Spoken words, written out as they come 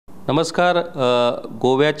नमस्कार.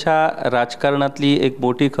 गोव्याच्या राजकारणातली एक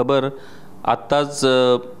मोठी खबर आत्ताच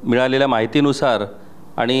मिळालेल्या माहितीनुसार,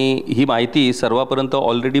 आणि ही माहिती सर्वांपर्यंत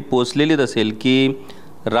ऑलरेडी पोहोचलेलीच असेल, की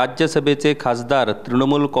राज्यसभेचे खासदार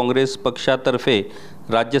तृणमूल काँग्रेस पक्षातर्फे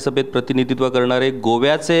राज्यसभेत प्रतिनिधित्व करणारे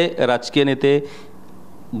गोव्याचे राजकीय नेते,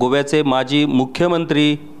 गोव्याचे माजी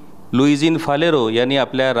मुख्यमंत्री लुइझिन फालेरो यांनी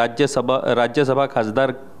आपल्या राज्यसभा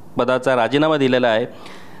खासदार पदाचा राजीनामा दिलेला आहे.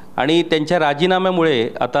 आणि त्यांच्या राजीनाम्यामुळे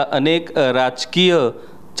आता अनेक राजकीय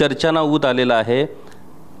चर्चांना ऊत आलेला आहे.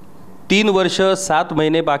 3 वर्ष 7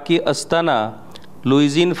 महिने बाकी असताना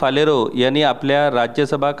लुइझिन फालेरो यांनी आपल्या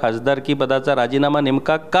राज्यसभा खासदारकी पदाचा राजीनामा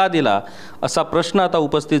नेमका का दिला, असा प्रश्न आता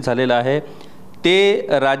उपस्थित झालेला आहे. ते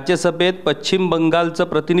राज्यसभेत पश्चिम बंगालचं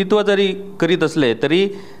प्रतिनिधित्व जरी करीत असले तरी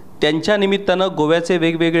त्यांच्या निमित्तानं गोव्याचे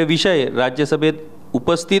वेगवेगळे विषय राज्यसभेत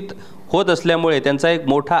उपस्थित होत असल्यामुळे त्यांचा एक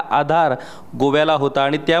मोठा आधार गोव्याला होता,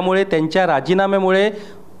 आणि त्यामुळे त्यांच्या राजीनाम्यामुळे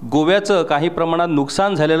गोव्याचं काही प्रमाणात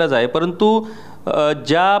नुकसान झालेलंच आहे. परंतु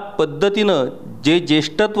ज्या पद्धतीनं जे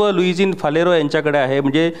ज्येष्ठत्व लुइझिन फालेरो यांच्याकडे आहे,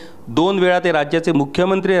 म्हणजे 2 वेळा ते राज्याचे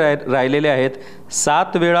मुख्यमंत्री राहिलेले आहेत,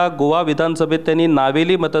 7 वेळा गोवा विधानसभेत त्यांनी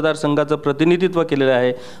नावेली मतदारसंघाचं प्रतिनिधित्व केलेलं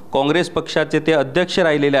आहे, काँग्रेस पक्षाचे ते अध्यक्ष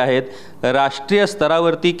राहिलेले आहेत, राष्ट्रीय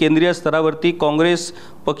स्तरावरती केंद्रीय स्तरावरती काँग्रेस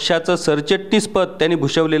पक्षाचं सरचिटणीसपद त्यांनी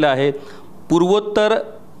भूषवलेलं आहे, पूर्वोत्तर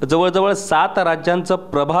जवळजवळ 7 राज्यांचं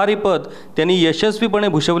प्रभारीपद त्यांनी यशस्वीपणे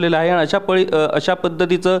भूषवलेलं आहे. आणि अशा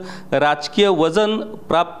पद्धतीचं राजकीय वजन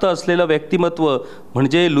प्राप्त असलेलं व्यक्तिमत्व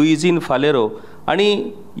म्हणजे लुइझिन फालेरो.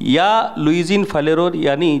 आणि या लुइझिन फालेरो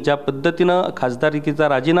यांनी ज्या पद्धतीनं खासदारकीचा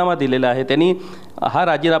राजीनामा दिलेला आहे, त्यांनी हा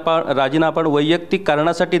राजीनामा आपण वैयक्तिक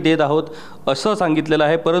कारणासाठी देत आहोत असं सांगितलेलं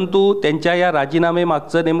आहे. परंतु त्यांच्या या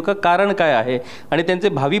राजीनाम्यामागचं नेमकं कारण काय आहे आणि त्यांचे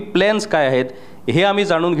भावी प्लॅन्स काय आहेत हे आम्ही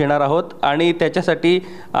जाणून घेणार आहोत. आणि त्याच्यासाठी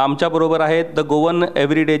आमच्याबरोबर आहेत the Goan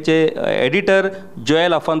एव्हरीडेचे editor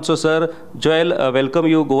Joel Afonso sir. Joel, welcome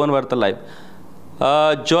you Goan वार्ता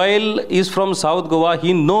live. Joel is from south Goa.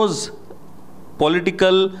 He knows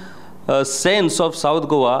political sense of South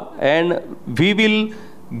Goa, and we will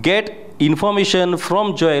get information from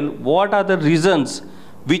Joel what are the reasons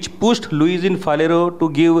which pushed Luizinho Faleiro to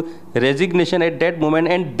give resignation at that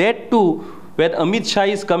moment, and that too when Amit Shah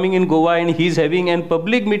is coming in Goa and he is having a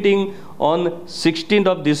public meeting on 16th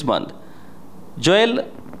of this month. Joel,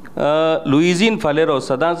 Luizinho Faleiro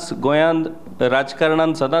सदांच गोंयान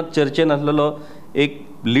राजकारणान सदांच चर्चेन आसलेलो एक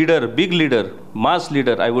leader, big leader, mass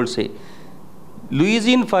leader I would say.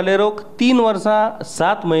 Luizinho फालेरोक 3 वर्सां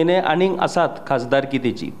 7 महिने आनीक आसात खासदारकी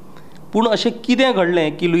तेची. पूण अशें कितें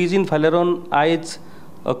घडलें की लुइझिन फालेरोन आयज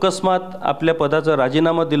अकस्मात आपल्या पदाचो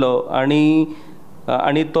राजीनामा दिलो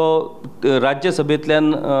आनी तो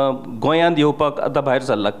राज्यसभेंतल्यान गोंयांत येवपाक आतां भायर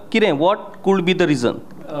सरला. कितें, what could be the region?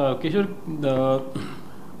 Kishore,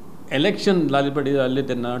 election जाल्ले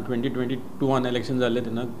तेन्ना 2022 इलेक्शन जाल्ले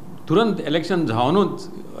तेन्ना तुरंत इलेक्शन जावनूच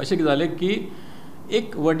अशें जालें की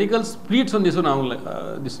एक वर्टिकल स्प्लीट सोन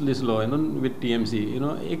दिसलो विथ TMC.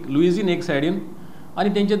 एक लुइझिन एक सायडीन आनी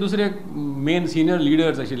तेंचे दुसरे मेन सिनियर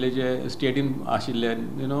लिडर्स आशिल्ले जे स्टेटीन आशिल्ले,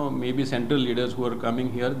 may be central leaders who are coming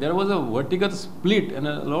here. There was a vertical split end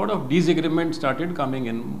a lot of disagreement started coming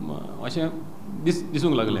in अशें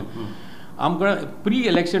दिसूंक लागलें. आमकां प्री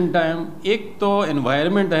इलेक्शन टायम एक तो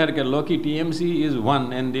एनवायरमेंट तयार केल्लो की TMC is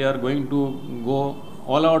one and they are going to go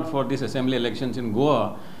all out for this assembly elections in Goa.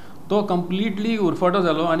 तो कंप्लीटली उरफाटो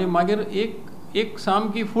जालो आनी मागीर एक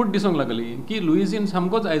सामकी फूट दिसूंक लागली की लुइझिन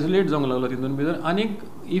सामकोच आयसोलेट जावंक लागलो तितून भितर. आनीक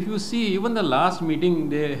if you see even the last meeting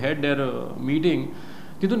they had there meeting,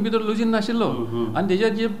 तितून भितर लुइझिन नाशिल्लो. आनी तेच्या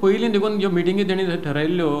जे पयलीं देखून ज्यो मिटींगी तेणी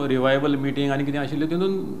ठरयल्ल्यो, रिवायवल मिटींग आनी कितें आशिल्ल्यो,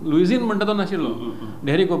 तितून लुइझिन म्हणटा तो नाशिल्लो.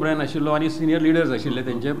 डेरिक ओब्रायन आशिल्लो आनी सिनियर लिडर्स आशिल्ले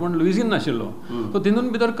तेंचे, पूण लुइझिन नाशिल्लो. सो तितून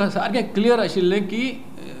भितर सारकें क्लियर आशिल्लें की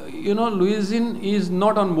Luizinho is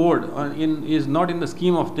not on board, is not in the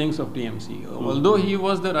scheme of things of TMC. Although he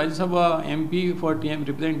was the Rajya Sabha MP for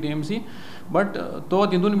representing TMC, but तो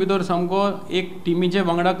तितून भितर सामको एक टिमीचे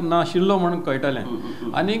वांगडाक नाशिल्लो म्हणून कळटालें.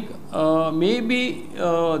 आनीक may be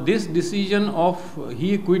this decision of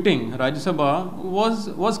he quitting Rajya Sabha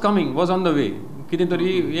was coming, was on the way. कितें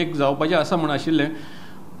तरी एक जावपाचें आसा म्हण आशिल्लें,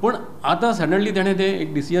 पूण आतां सडनली तेणें तें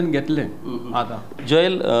एक डिसिजन घेतलें. आतां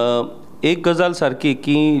जोएल, एक गजाल सारकी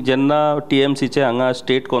की जेन्ना TMCचे हांगा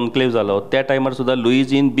स्टेट कॉन्क्लेव जालो त्या टायमार सुद्दां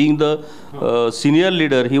Luizinho being the senior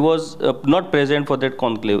leader he was not present for that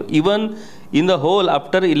conclave. Even in the hole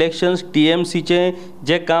after elections TMCचे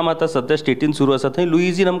जे काम आतां सद्या स्टेटीन सुरू आसा थंय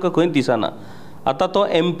लुइझिन आमकां खंय दिसना. आतां तो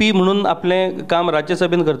MP म्हणून आपलें काम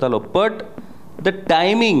राज्यसभेन करतालो, but the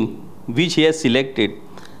timing which he has selected.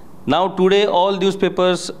 Now today all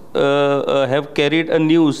newspapers have carried a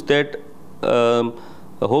news that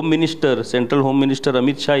Home Minister, Central Home Minister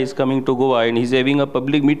Amit Shah is coming to Goa and he's having a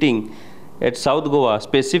public meeting at South Goa,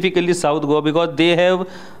 specifically South Goa, because they have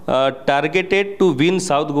targeted to win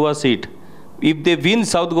South Goa seat. If they win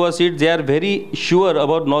South Goa seat, they are very sure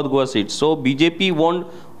about North Goa seats. So BJP won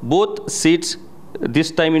both seats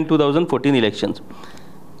this time in 2014 elections.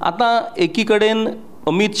 आता एकीकडेन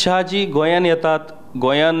अमित शहाजी गोंयान येतात,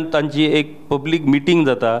 गोंयान तांची एक public meeting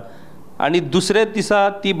जाता आणि दुसऱ्या दिसा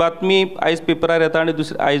ती बातमी आयज पेपरार येता आणि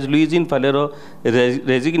दुसरे आयज लुइझीन फालेरो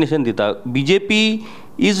रेजिग्नेशन दिता. BJP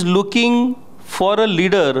is looking for a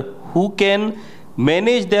leader who can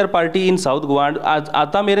manage their party in South Goa.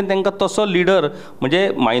 आता मेरेन तांकां तसो लीडर म्हणजे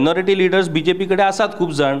मायनॉरिटी लिडर्स BJP कडेन आसात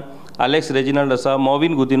खूब जाण, अलेक्स रेजिनाल्ड आसा,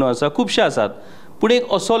 मॉविन गुदिनो आसा, खुबशे आसात. पूण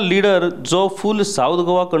एक असो लिडर जो फूल साऊथ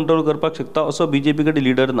गोवा कंट्रोल करपाक शकता असो BJP कडेन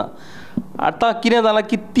लिडर ना. आतां कितें जालां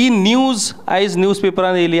की ती न्यूज आयज न्यूज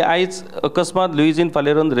पेपरान येयली, आयज अकस्मात लुइझीन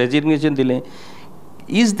फालेरोन रेजिग्नेशन दिलें.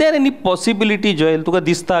 Is there any possibility Joel, तुका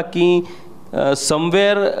दिसता की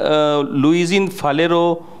somewhere Luizinho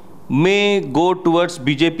Faleiro may go towards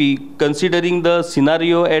BJP considering the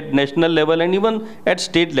scenario at national level and even at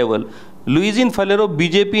state level? Luizinho Faleiro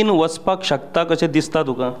BJP in वचपाक शकता कशें दिसता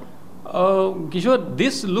तुका? Kishore,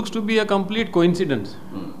 this looks to be a complete coincidence.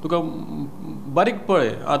 तुका बारीक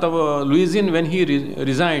पळय, आतां Luizinho when he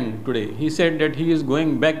resigned today, he said that he is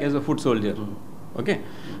going back as a foot soldier. Okay,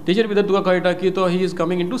 तेचेर भितर तुका कळटा की तो he is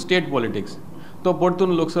coming into state politics. तो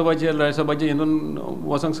परतून लोकसभाचे राज्यसभाचे हितून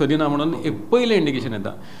वचूंक सोदिना म्हणून एक पयलें इंडिकेशन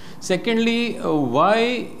येता. Secondly, Y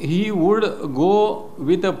he would go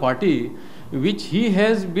with a party which he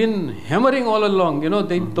has been hammering all along, you know,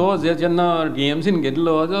 तो जेन्ना DMCन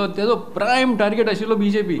घेतलो तेजो प्रायम टार्गेट आशिल्लो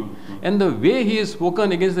BJP, and the way he has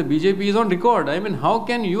spoken against the BJP is on record. I mean, how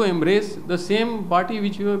can you embrace the same party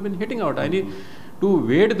which you have been hitting out? आणि to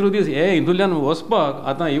wade through this हितूंतल्यान वचपाक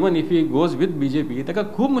आतां even if he goes with BJP ताका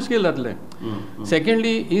खूब मुश्कील जातलें.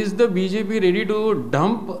 Secondly, is the BJP ready to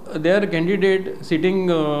dump their candidate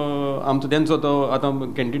sitting आमचो तेंचो तो आतां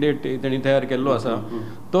कॅन्डिडेट तेणी तयार केल्लो आसा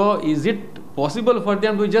तो, is it possible for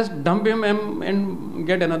them to just dump him and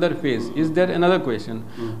get another face? Is there another question?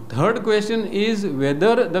 Third question is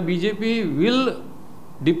whether the BJP will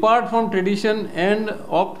depart from tradition and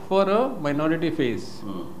opt for a minority face.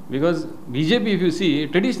 Because BJP, if you see,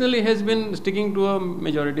 traditionally has been sticking to a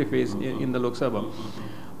majority face in the Lok Sabha.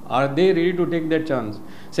 Are they ready to take that chance?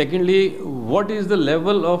 Secondly, what is the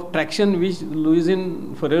level of traction which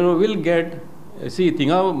Luizinho Faleiro will get? See,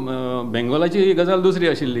 थिंगा बेंगोलाची गजाल दुसरी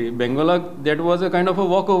आशिल्ली. बेंगोलाक that was a kind of a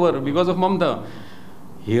walkover because of Mamta.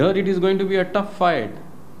 Here it is going to be a tough fight.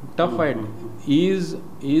 Is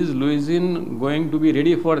Luizinho going to be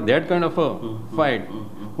ready for that kind of a fight?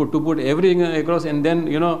 To put everything across, and then,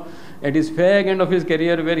 you know, at his fag end of his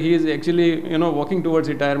career where he is actually, you know, walking towards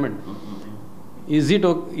retirement. Is it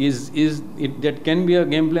that can be a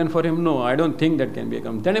game plan for him? No, I don't think that can be a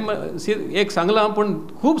game. ताणें एक सांगलां पण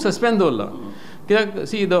खूब suspense दवरला. कित्याक,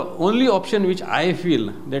 see, the only option which I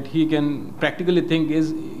feel that he can practically think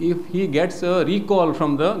is if he gets a recall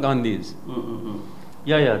from the Gandhis.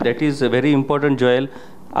 Yeah, that is very important, Joel.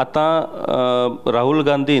 आता Rahul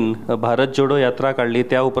Gandhian Bharat जोडो यात्रा काढली,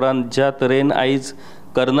 त्या उपरांत ज्या तरेन आयज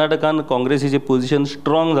कर्नाटकान काँग्रेसीचें पोजिशन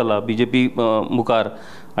स्ट्रॉंग जाला BJP मुखार,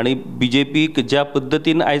 आणि BJPक ज्या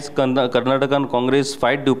पद्दतीन आयज कर्नाटकान काँग्रेस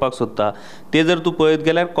फायट दिवपाक सोदता ते जर तूं पळयत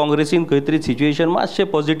गेल्यार काँग्रेसीन खंय तरी सिच्युएशन मातशें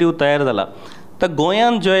पॉझिटिव्ह तयार जाला. तर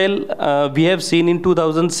गोंयान Joel we have seen in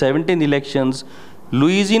 2017 elections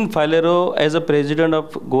Luizinho Faleiro, as a president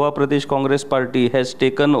of Goa Pradesh Congress Party, has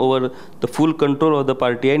taken over the full control of the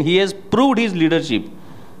party and he has proved his leadership.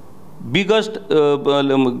 Biggest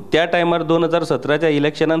त्या टायमार 2017च्या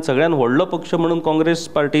इलेक्शनान सगळ्यान व्हडलो पक्ष म्हणून Congress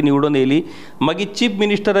party निवडून येयली. मागीर chief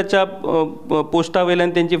मिनिस्टराच्या पोस्टा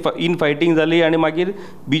वयल्यान त्यांची इनफायटींग जाली आणि मागीर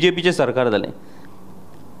BJPचें सरकार जालें.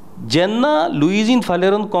 जेन्ना लुइझिनो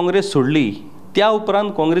फालेरोन काँग्रेस सोडली त्या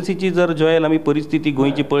उपरांत काँग्रेसीची जर जोएल आमी परिस्थिती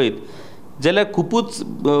गोंयची पळयत जाल्यार खूपच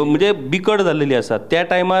म्हणजे बिकट जाल्लेली आसा. त्या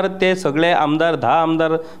टायमार ते सगळे आमदार 10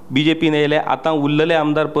 आमदार BJPन येयले, आतां उरलेले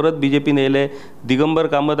आमदार परत BJPन येयले. दिगंबर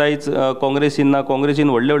कामत आयज काँग्रेसीन ना, काँग्रेसीन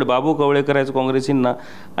व्हडले व्हडले बाबू कवळेकर आयज काँग्रेसीन ना,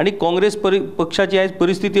 आणि काँग्रेस पक्षाची आयज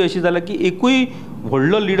परिस्थिती अशी जाला की एकूय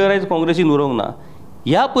व्हडलो लिडर आयज काँग्रेसीन उरोंक ना.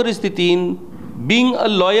 ह्या परिस्थितीन being a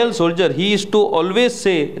loyal soldier, he is to always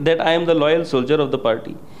say that I am the loyal soldier of the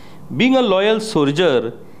party. Being a loyal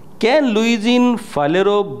soldier, can Luizinho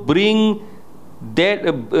Faleiro bring that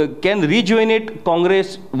can rejuvenate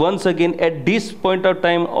Congress once again at this point of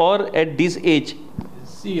time or at this age?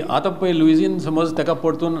 See, आता पळय Luizinho समज ताका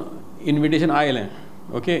परतून invitation आयलें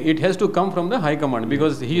Okay, it has to come from the high command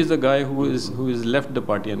because he is the guy who is left the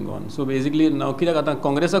party and gone. So basically now कित्याक आतां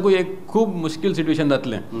काँग्रेसाकूय एक खूब मुश्कील सिट्युएशन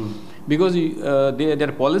जातलें because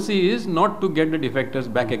their policy is not to get the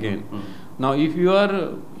defectors back again. Now if you are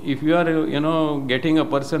getting a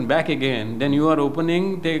person back again, then you are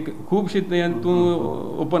opening ते खूबशी तूं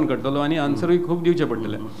open करतलो आनी आन्सरूय खूब दिवचें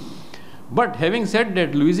पडटलें. But having said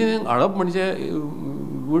that, Luizinho हाडप म्हणजे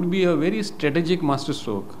would be a very strategic master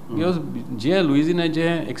stroke because जे लुइजिनाचे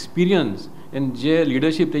एक्सपिरियन्स एंड जे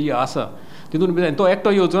लिडरशीप तेजी आसा तितून भितर तो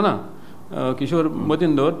एकटो येवचो ना. किशोर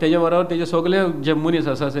मतीन दवर तेजे बरोबर तेजे सगळे जे मनीस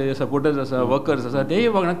आसा सपोर्टर्स आसा वर्कर्स आसा तेय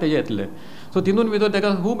वांगडा तेजे येतले. सो तितून भितर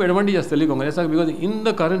तेका खूब एडवांटेज आसतली काँग्रेसाक because in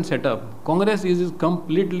the current setup Congress is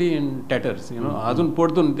completely in टॅटर्स. आजून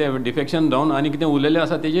परतून ते डिफेक्शन जावन आनी कितें उरलेलें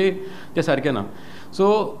आसा तें सारकें ना.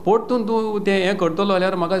 सो परतून तूं तें हें करतलो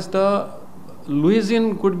जाल्यार म्हाका दिसता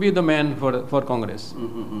Luizinho could be the man for Congress.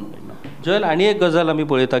 जल आणि एक गजाल आमी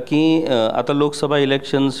पळयता की आतां लोकसभा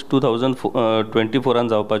इलेक्शन्स 2024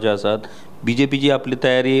 जावपाचे आसात. BJPची आपली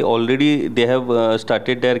तयारी already they have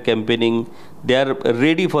started there campaigning, they are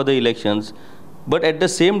ready for the elections. But at the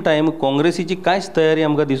same time काँग्रेसीची कांयच तयारी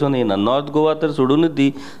आमकां दिसून येना. नॉर्थ गोवा तर सोडूनच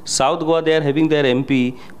दी, south Goa they are having there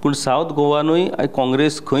MP, पूण सावथ गोवानूय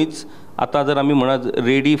काँग्रेस खंयच आतां जर आमी म्हणत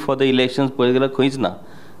रेडी फॉर द इलेक्शन्स पळयत जाल्यार खंयच ना.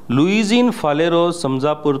 लुइझिनो फालेरो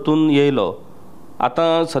समजा परतून येयलो.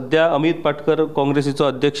 आतां सध्या अमित पाटकर काँग्रेसीचो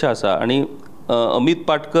अध्यक्ष आसा आनी अमित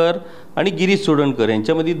पाटकर आनी गिरीश चोडणकर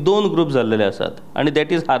हेंच्या मदीं 2 ग्रूप जाल्लेले आसात आनी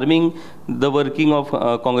that is harming the working of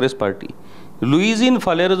Congress party. लुइझिनो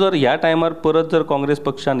Faleiro जर ह्या टायमार परत जर काँग्रेस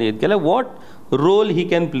पक्षान येत जाल्यार what role he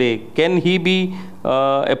can play? Can he be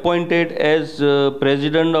appointed age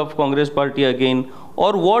president of Congress party again,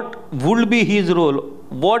 or what would be his role?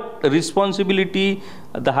 What responsibility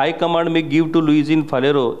the High Command may give to Luizinho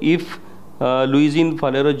Faleiro if Luizinho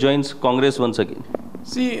Faleiro joins Congress once again?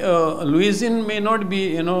 See, Luizinho may not be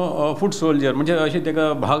a foot soldier. म्हणजे अशी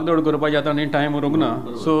तेका भागदौड करपाची आतां न्ही time उरूंक ना.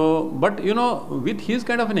 So but with his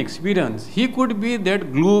kind of an experience he could be that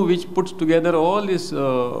glue which puts together all these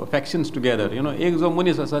factions together. एक जो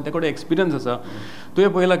मनीस आसा ते कडेन एक्सपिरियन्स आसा.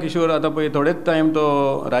 तुवें पळयला किशोर आतां पळय थोडेच टायम तो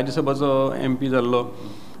राज्यसभाचो MP जाल्लो,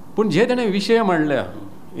 पूण जे तेणें विशय मांडल्या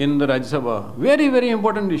in the Rajya Sabha, very very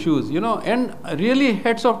important issues, and really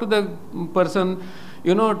hats off to the person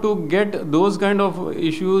to get those kind of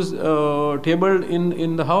issues tabled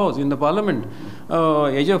in the house, in the parliament.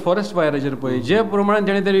 हेजे फॉरेस्ट फायराचेर पळय जे प्रमाणे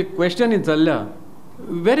तेणें तरी क्वेश्चन चल्ल्या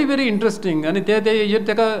very very interesting आनी हेजेर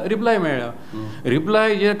तेका रिप्लाय मेळ्ळा.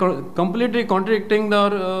 रिप्लाय जे completely contradicting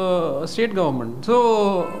the state government. So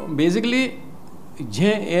basically जे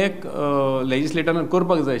एक लेजिस्लेटरान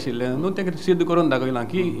करपाक जाय आशिल्लें न्हू तें सिद्ध करून दाखयलां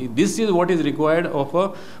की this is what is required of a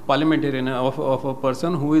पार्लिमेंटेरियन of a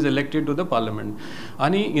person who is elected to the parliament.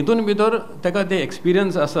 आनी हितून भितर तेका ते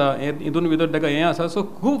एक्सपिरियन्स आसा, हितून भितर तेका हें आसा. सो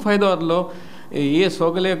खूब फायदो जातलो. हे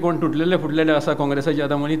सगळे कोण तुटलेले फुटलेले आसा काँग्रेसाचे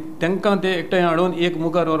आतां म्हणजे तांकां ते एकठांय हाडून एक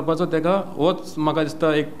मुखार व्हरपाचो तेका होच म्हाका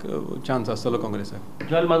दिसता एक चान्स आसतलो काँग्रेसाक.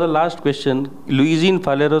 जाल्यार म्हाजो लास्ट क्वेश्चन, लुइझिनो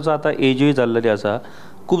फालेरोचो आतां एजूय जाल्लेली आसा.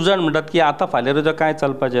 खूब जाण म्हणटात की आतां फालेरोचो कांय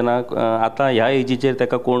चलपाचें ना, आतां ह्या एजीचेर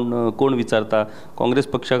तेका कोण विचारता, काँग्रेस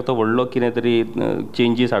पक्षाक तो व्हडलो कितें तरी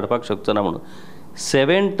चेंजीस हाडपाक शकचो ना म्हणून.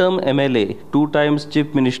 7 term MLA, 2 times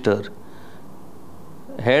Chief Minister,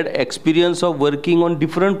 had experience of working on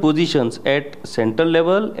different positions at central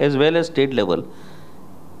level as well as state level.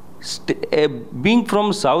 Being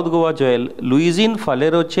from South Goa Joel, Luizinho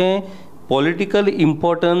Faleroचे political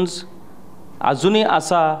importance अजूनही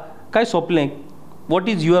आसा काय सोंपलें? What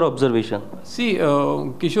is your observation? See,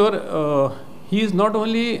 Kishore, he is not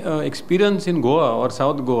only experienced in Goa or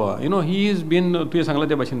South Goa. He has been, तुवें सांगला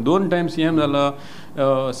त्या भाशेन 2 times CM जाला,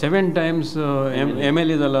 7 times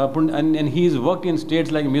MLA जाला, and he has worked in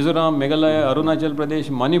states like Mizoram, Meghalaya, Arunachal Pradesh,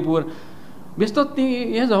 Manipur. बेश्टो ती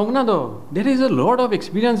हें जावंक ना तो. There is a lot of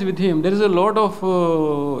experience with him, there is a lot of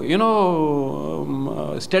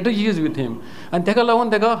strategies with हिम. आनी तेका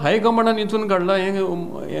लागून तेका हाय कमांडान इचून काडला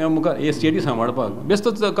हें मुखार हे स्टेटी सांबाळपाक.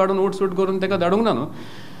 बेश्टोच काडून उठसूट करून तेका धाडूंक ना न्हू.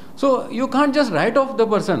 So you can't just right of the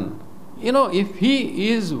person. If he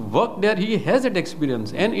is worked there, he has that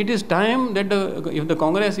experience, and it is time that if the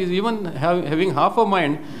Congress is even having half a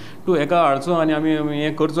mind to एका हाडचो आनी आमी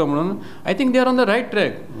हें करचो म्हणून, I think they are on the right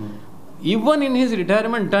track. Even in his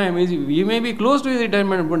retirement time, he may be close to his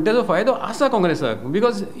retirement, but तेजो फायदो आसा काँग्रेसाक,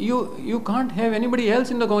 because you can't have anybody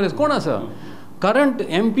else in the Congress. कोण आसा? Current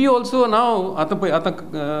MP also now,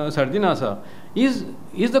 आतां Sardina आसा,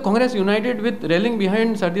 is the Congress united with rallying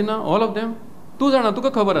behind Sardina, all of them? तूं जाणा तुका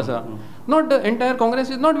खबर आसा not the entire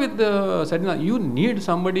Congress is not with सॅटिना you need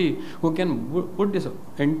somebody who can put this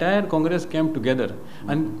entire Congress camp together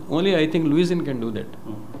and only I think Luizinho can do that.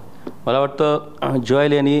 मला वाटतं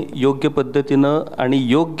जॉयल यांनी योग्य पद्धतीनं आणि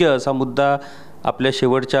योग्य असा मुद्दा आपल्या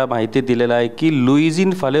शेवटच्या माहितीत दिलेला आहे की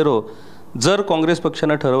लुइझिन फालेरो जर काँग्रेस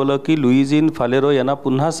पक्षानं ठरवलं की लुइझिन फालेरो यांना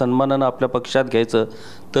पुन्हा सन्मानानं आपल्या पक्षात घ्यायचं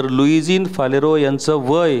तर लुइझिन फालेरो यांचं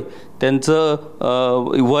वय त्यांचं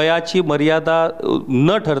वयाची मर्यादा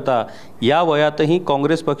न ठरता या वयातही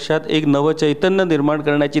काँग्रेस पक्षात एक नवचैतन्य निर्माण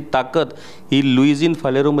करण्याची ताकद ही लुइझिन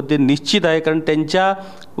फालेरोमध्ये निश्चित आहे. कारण त्यांच्या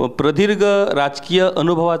प्रदीर्घ राजकीय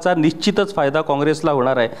अनुभवाचा निश्चितच फायदा काँग्रेसला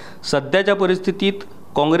होणार आहे. सध्याच्या परिस्थितीत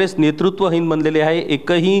काँग्रेस नेतृत्वहीन बनलेले आहे.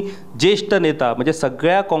 एकही ज्येष्ठ नेता म्हणजे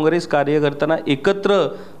सगळ्या काँग्रेस कार्यकर्त्यांना एकत्र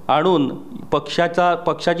आणून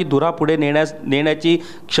पक्षाची धुरा पुढे नेण्याची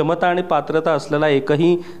क्षमता आणि पात्रता असलेला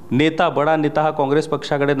एकही नेता बडा नेता हा काँग्रेस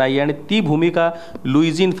पक्षाकडे नाही आणि ती भूमिका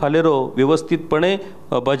लुइझिन फालेरो व्यवस्थितपणे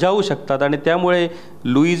बजावू शकतात. आणि त्यामुळे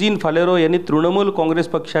लुइझिन फालेरो यांनी तृणमूल काँग्रेस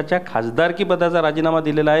पक्षाच्या खासदारकी पदाचा राजीनामा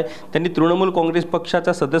दिलेला आहे. त्यांनी तृणमूल काँग्रेस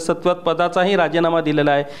पक्षाच्या सदस्यत्व पदाचाही राजीनामा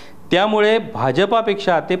दिलेला आहे. त्यामुळे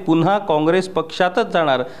भाजपापेक्षा ते पुन्हा काँग्रेस पक्षातच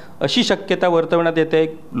जाणार अशी शक्यता वर्तवण्यात येते.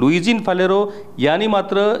 लुइझिन फालेरो यांनी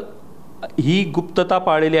मात्र ही गुप्तता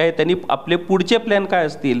पाळलेली आहे. त्यांनी आपले पुढचे प्लॅन काय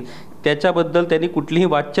असतील त्याच्याबद्दल त्यांनी कुठलीही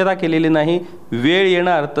वाच्यता केलेली नाही. वेळ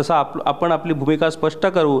येणार तसा आपण आपली भूमिका स्पष्ट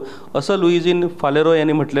करू असं लुइझिन फालेरो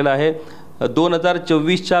यांनी म्हटलेलं आहे.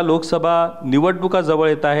 2024च्या लोकसभा निवडणुका जवळ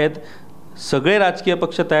येत आहेत. सगळे राजकीय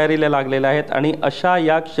पक्ष तयारीला लागलेले आहेत आणि अशा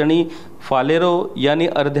या क्षणी फालेरो यांनी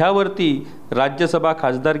अर्ध्यावरती राज्यसभा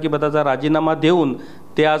खासदारकी पदाचा राजीनामा देऊन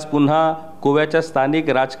ते आज पुन्हा गोव्याच्या स्थानिक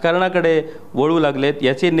राजकारणाकडे वळू लागलेत.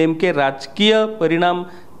 याचे नेमके राजकीय परिणाम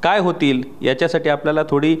काय होतील याच्यासाठी आपल्याला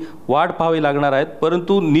थोडी वाट पाहावी लागणार आहेत.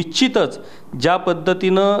 परंतु निश्चितच ज्या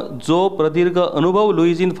पद्धतीनं जो प्रदीर्घ अनुभव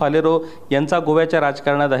लुइझिन फालेरो यांचा गोव्याच्या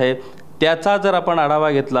राजकारणात आहे त्याचा जर आपण आढावा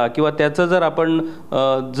घेतला किंवा त्याचं जर आपण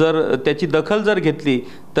त्याची दखल जर घेतली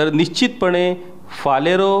तर निश्चितपणे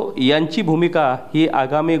फालेरो यांची भूमिका ही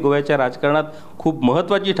आगामी गोव्याच्या राजकारणात खूप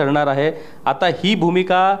महत्त्वाची ठरणार आहे. आता ही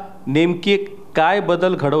भूमिका नेमकी काय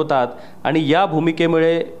बदल घडवतात आणि या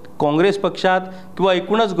भूमिकेमुळे काँग्रेस पक्षात किंवा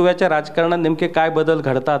एकूणच गोव्याच्या राजकारणात नेमके काय बदल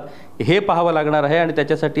घडतात हे पाहावं लागणार आहे आणि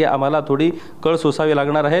त्याच्यासाठी आम्हाला थोडी कळ सोसावी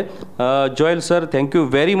लागणार आहे. Joel sir, thank you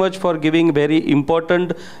very much for giving very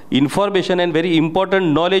important information and very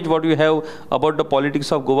important knowledge what you have about the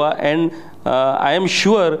politics of Goa. And I am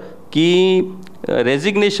sure की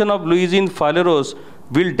resignation of Luizinho फालेरोस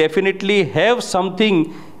will definitely have something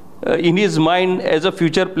in his mind as a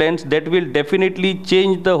future plans that will definitely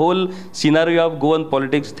change the whole scenario of Goan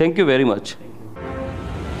politics. Thank you very much.